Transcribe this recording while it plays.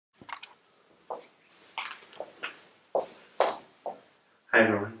Hi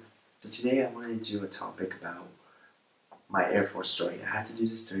everyone. So today I wanted to do a topic about my Air Force story. I had to do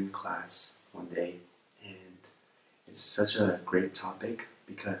this during class one day, and it's such a great topic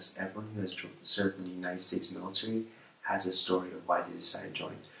because everyone who has served in the United States military has a story of why they decided to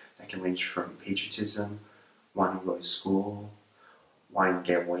join. That can range from patriotism, wanting to go to school, wanting to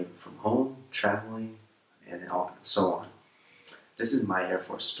get away from home, traveling, and so on. This is my Air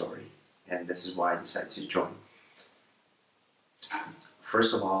Force story, and this is why I decided to join.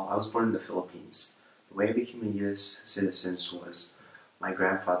 First of all, I was born in the Philippines. The way I became a U.S. citizen was my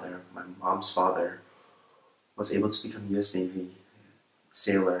grandfather, my mom's father, was able to become a U.S. Navy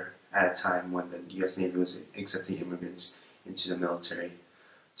sailor at a time when the U.S. Navy was accepting immigrants into the military.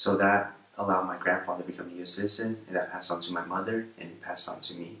 So that allowed my grandfather to become a U.S. citizen, and that passed on to my mother, and it passed on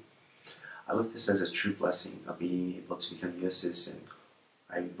to me. I look at this as a true blessing of being able to become a U.S. citizen.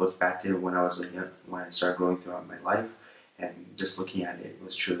 I look back to when I started growing throughout my life, and just looking at it, it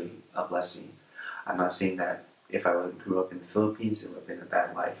was truly a blessing. I'm not saying that if I grew up in the Philippines, it would have been a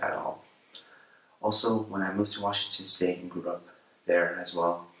bad life at all. Also, when I moved to Washington State and grew up there as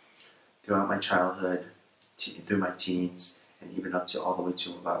well, throughout my childhood, through my teens, and even up to all the way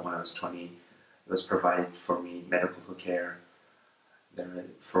to about when I was 20, it was provided for me medical care,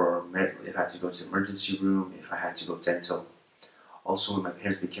 if I had to go to the emergency room, if I had to go dental. Also, when my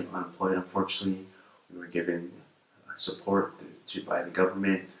parents became unemployed, unfortunately, we were given support by the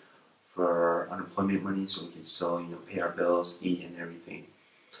government for unemployment money so we could still pay our bills, eat, and everything.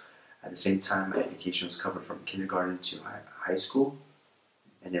 At the same time, my education was covered from kindergarten to high school,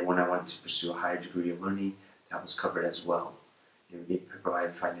 and then when I wanted to pursue a higher degree of learning, that was covered as well. We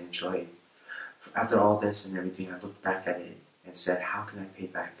provided financial aid. After all this and everything, I looked back at it and said, how can I pay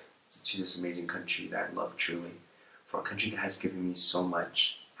back to this amazing country that I love truly? For a country that has given me so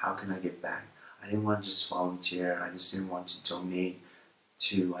much, how can I give back? I didn't want to just volunteer. I just didn't want to donate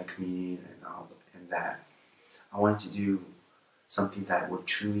to my community and that. I wanted to do something that would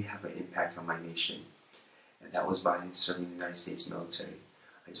truly have an impact on my nation, and that was by serving the United States military.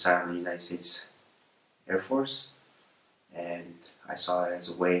 I decided on the United States Air Force, and I saw it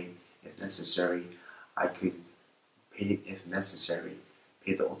as a way, if necessary, I could pay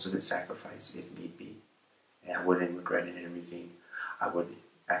the ultimate sacrifice if need be, and I wouldn't regret it and everything. I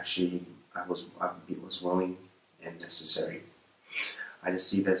was willing and necessary. I just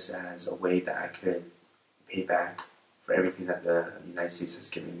see this as a way that I could pay back for everything that the United States has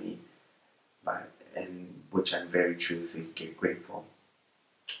given me, and which I'm very truly grateful.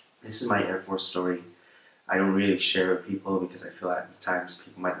 This is my Air Force story. I don't really share it with people because I feel at times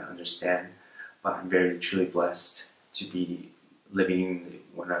people might not understand, but I'm very truly blessed to be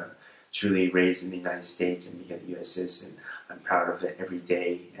truly raised in the United States and become a U.S. citizen. I'm proud of it every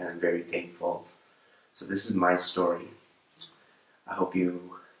day, and I'm very thankful. So this is my story. I hope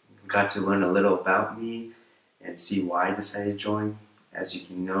you got to learn a little about me and see why I decided to join. As you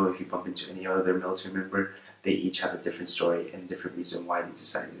can know, if you bump into any other military member, they each have a different story and different reason why they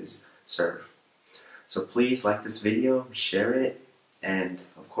decided to serve. So please like this video, share it, and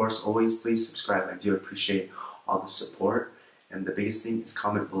of course always please subscribe. I do appreciate all the support, and the biggest thing is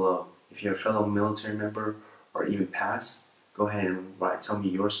comment below. If you're a fellow military member or even past, go ahead and tell me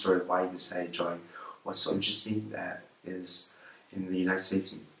your story, why you decided to join. What's so interesting that is in the United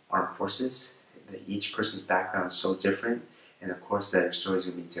States Armed Forces, that each person's background is so different, and of course that their story is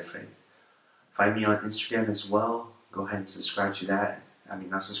going to be different. Find me on Instagram as well. Go ahead and subscribe to that. I mean,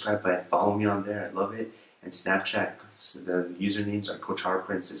 not subscribe, but follow me on there. I love it. And Snapchat, the usernames are Coach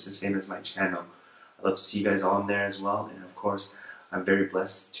Harprince. It's the same as my channel. I love to see you guys on there as well. And of course, I'm very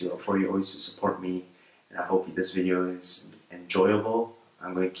blessed for you always to support me. And I hope this video is enjoyable.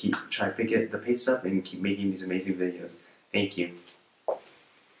 I'm going to try to pick the pace up and keep making these amazing videos. Thank you.